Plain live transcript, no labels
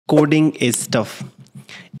Coding is tough.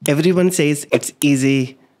 Everyone says it's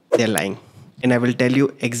easy, they're lying. And I will tell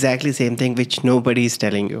you exactly same thing which nobody is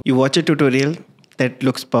telling you. You watch a tutorial that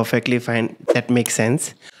looks perfectly fine, that makes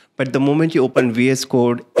sense. But the moment you open VS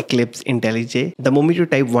Code, Eclipse, IntelliJ, the moment you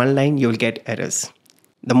type one line, you will get errors.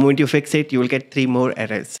 The moment you fix it, you will get 3 more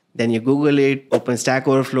errors. Then you Google it, open Stack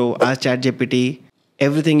Overflow, ask ChatGPT,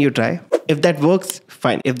 everything you try. If that works,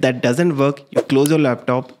 fine. If that doesn't work, you close your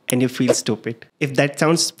laptop and you feel stupid. If that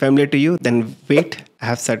sounds familiar to you, then wait, I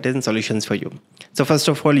have certain solutions for you. So first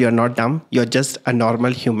of all, you're not dumb. You're just a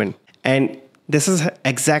normal human. And this is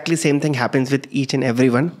exactly same thing happens with each and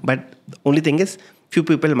everyone. But the only thing is, few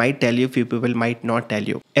people might tell you, few people might not tell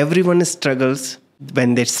you. Everyone struggles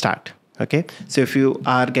when they start. Okay, so if you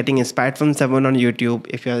are getting inspired from someone on YouTube,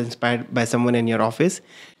 if you are inspired by someone in your office,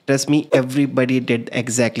 trust me, everybody did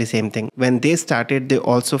exactly same thing. When they started, they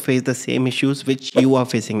also faced the same issues which you are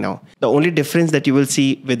facing now. The only difference that you will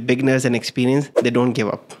see with beginners and experience, they don't give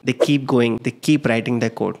up. They keep going, they keep writing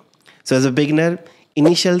their code. So as a beginner,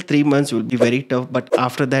 initial 3 months will be very tough, but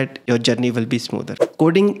after that, your journey will be smoother.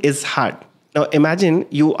 Coding is hard. Now imagine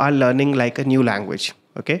you are learning like a new language.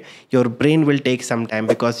 Okay, your brain will take some time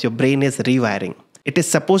because your brain is rewiring. It is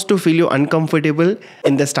supposed to feel you uncomfortable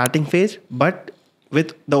in the starting phase, but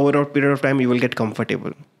with the overall period of time, you will get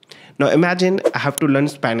comfortable. Now imagine I have to learn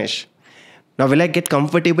Spanish. Now will I get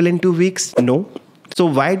comfortable in 2 weeks? No. So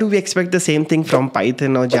why do we expect the same thing from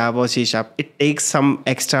Python or Java or C#? It takes some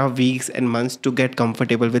extra weeks and months to get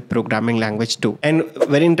comfortable with programming language too. And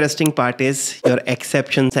very interesting part is your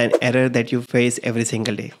exceptions and error that you face every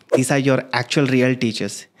single day. These are your actual real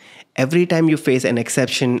teachers. Every time you face an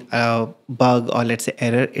exception, a bug, or let's say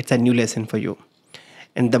error, it's a new lesson for you.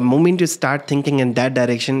 And the moment you start thinking in that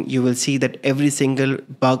direction, you will see that every single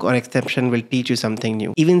bug or exception will teach you something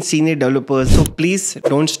new. Even senior developers. So please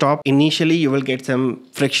don't stop. Initially, you will get some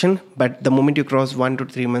friction, but the moment you cross 1 to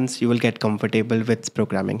 3 months, you will get comfortable with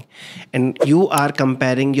programming. And you are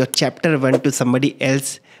comparing your chapter 1 to somebody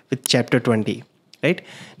else with chapter 20. Right?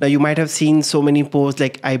 Now you might have seen so many posts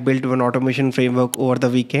like I built one automation framework over the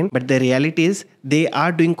weekend, but the reality is they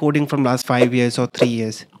are doing coding from last 5 years or 3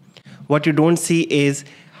 years. What you don't see is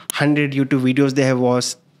 100 YouTube videos they have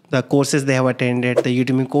watched, the courses they have attended, the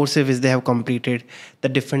Udemy courses they have completed, the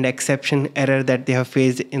different exception error that they have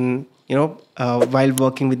faced in, while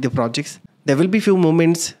working with the projects. There will be few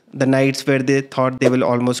moments, the nights where they thought they will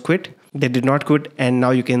almost quit. They did not quit, and now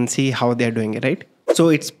you can see how they're doing it, right? So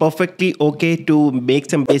it's perfectly okay to make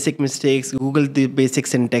some basic mistakes, Google the basic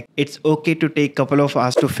syntax. It's okay to take a couple of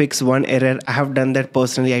hours to fix one error. I have done that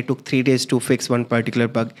personally. I took 3 days to fix one particular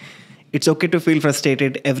bug. It's okay to feel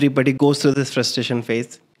frustrated. Everybody goes through this frustration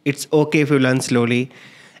phase. It's okay if you learn slowly.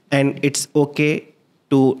 And it's okay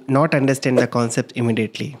to not understand the concept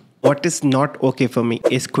immediately. What is not okay for me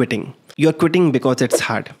is quitting. You're quitting because it's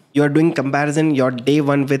hard. You're doing comparison your day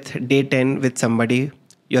 1 with day 10 with somebody.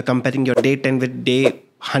 You're comparing your day 10 with day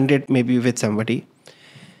 100 maybe with somebody.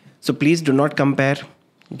 So please do not compare.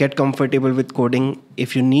 Get comfortable with coding.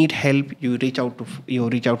 If you need help, you reach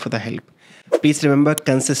out for the help. Please remember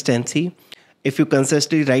consistency. If you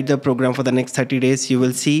consistently write the program for the next 30 days, you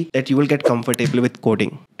will see that you will get comfortable with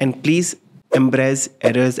coding. And please embrace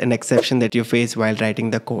errors and exceptions that you face while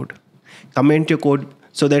writing the code. Comment your code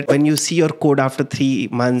so that when you see your code after 3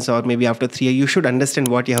 months or maybe after 3 years, you should understand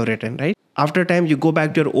what you have written, right? After time, you go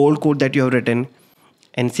back to your old code that you have written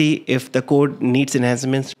and see if the code needs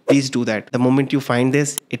enhancements. Please do that. The moment you find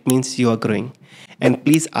this, it means you are growing. And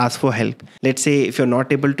please ask for help. Let's say if you're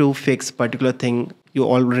not able to fix particular thing, you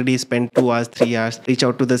already spent 2 hours, 3 hours, reach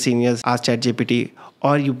out to the seniors, ask ChatGPT,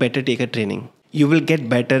 or you better take a training. You will get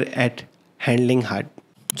better at handling hard.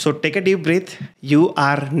 So take a deep breath. You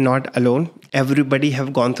are not alone. Everybody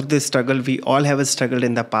have gone through this struggle. We all have struggled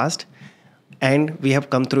in the past and we have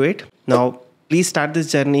come through it. Now, please start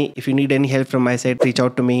this journey. If you need any help from my side, reach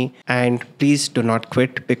out to me, and please do not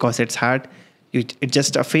quit because it's hard. It's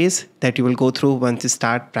just a phase that you will go through once you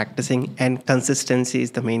start practicing, and consistency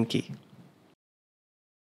is the main key.